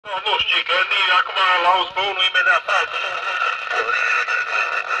Nu știi că acum l-auzi pe unul imediat.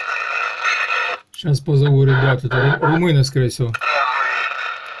 Сейчас позову ребят. Это румыны, скорее всего.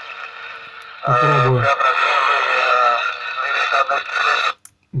 Попробую.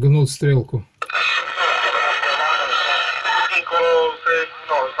 Гнут стрелку.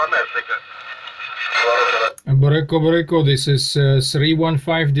 Bareko, this is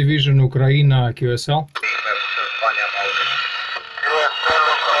 315 Division Ukraine QSL.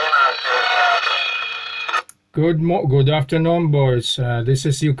 Good afternoon, boys. This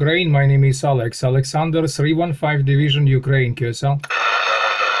is Ukraine. My name is Alex. Alexander, 315 Division Ukraine QSL. Good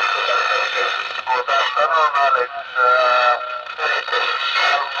afternoon, Alex.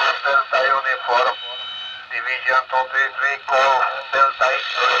 Delta Uniform. Division 233, call Delta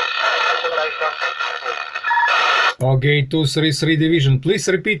Okay, 233 Division. Please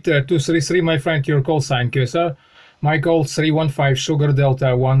repeat 233, my friend, your call sign, QSL. My call 315 Sugar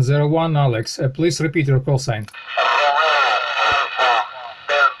Delta 101, Alex. Please repeat your call sign.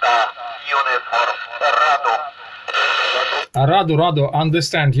 Radu,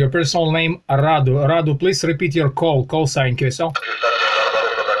 understand your personal name, Radu, please repeat your call sign, QSL.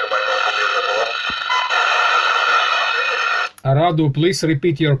 Radu, please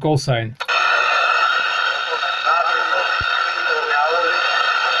repeat your call sign.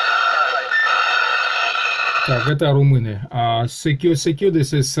 Так, это румыны. CQ,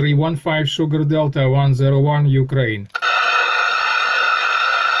 this is 315 Sugar Delta 101, Ukraine.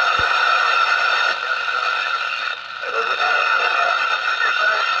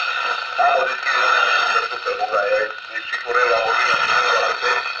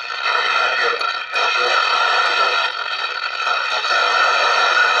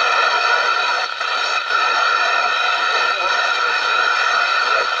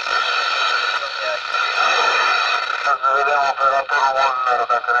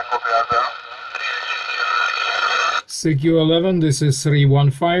 CQ11, this is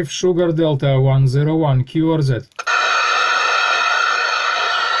 315 Sugar Delta 101, Q or Z.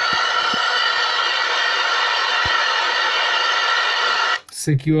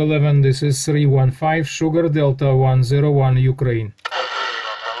 CQ11, this is 315 Sugar Delta 101, Ukraine.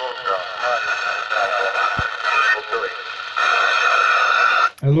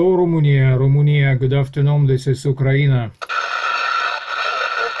 Hello, Romania, good afternoon, this is Ukraine.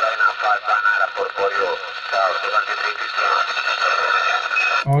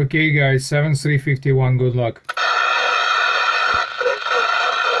 Okay, guys, 7351, good luck.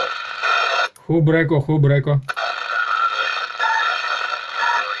 Hubreko.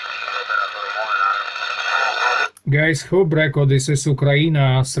 Guys, Hubreko, this is Ukraine,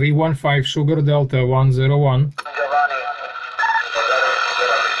 315 Sugar Delta 101.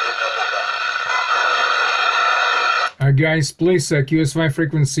 Guys, please, QSY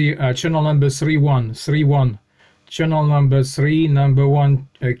frequency, channel number 31. Channel number 3, number 1,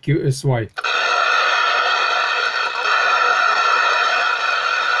 QSY.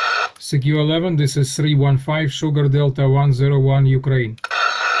 CQ11, this is 315 Sugar Delta 101, Ukraine.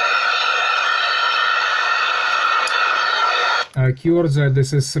 QRZ,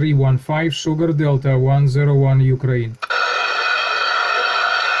 this is 315 Sugar Delta 101, Ukraine.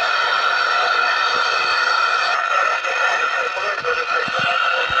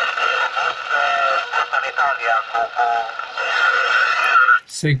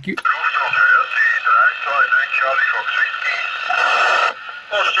 CQ.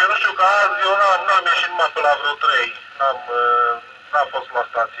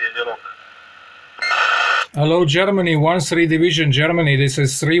 Hello, Germany, 13 Division, Germany. This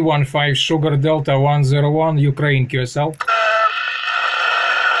is 315 Sugar Delta 101, Ukraine, QSL.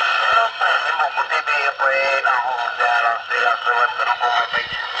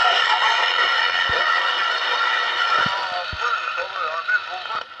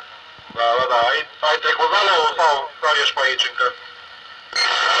 Ai trecut valul sau ești pe aici încă?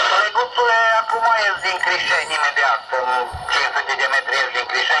 Trecutul acum ies din Crișeni imediat, în 500 de metri ies din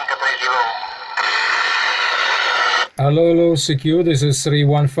Crișeni către Jilou. Hello, CQ, this is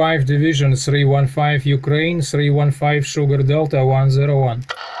 315 Division, 315 Ukraine, 315 Sugar Delta 101.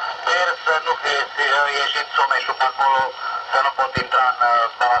 Sper să nu fie ieșit Someșul pe acolo, să nu pot intra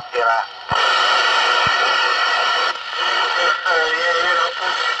în Balastiera.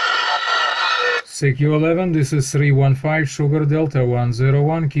 CQ11, this is 315 Sugar Delta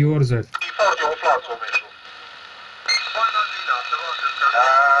 101, Q or Z.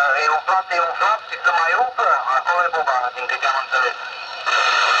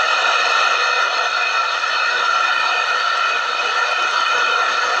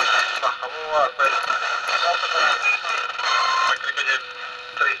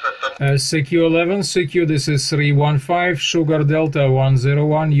 CQ11, CQ, this is 315, Sugar Delta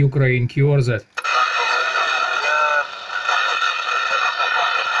 101, Ukraine, QRZ.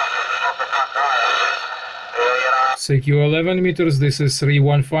 CQ11 meters, this is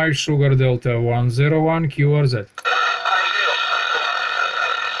 315, Sugar Delta 101, QRZ.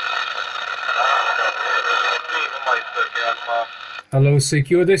 Hello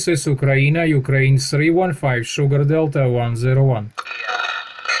CQ, this is Ukraine, Ukraine 315, Sugar Delta 101.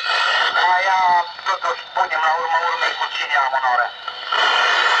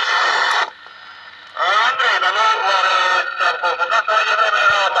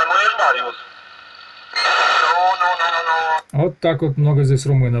 Вот так вот много здесь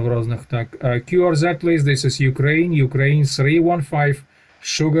румынов разных. Так, QRZ, please, this is Ukraine, Ukraine 315,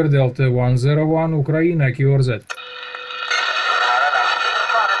 Sugar Delta 101, Украина, QRZ.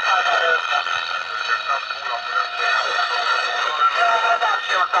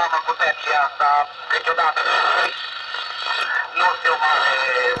 Nu știu mare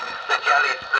specialist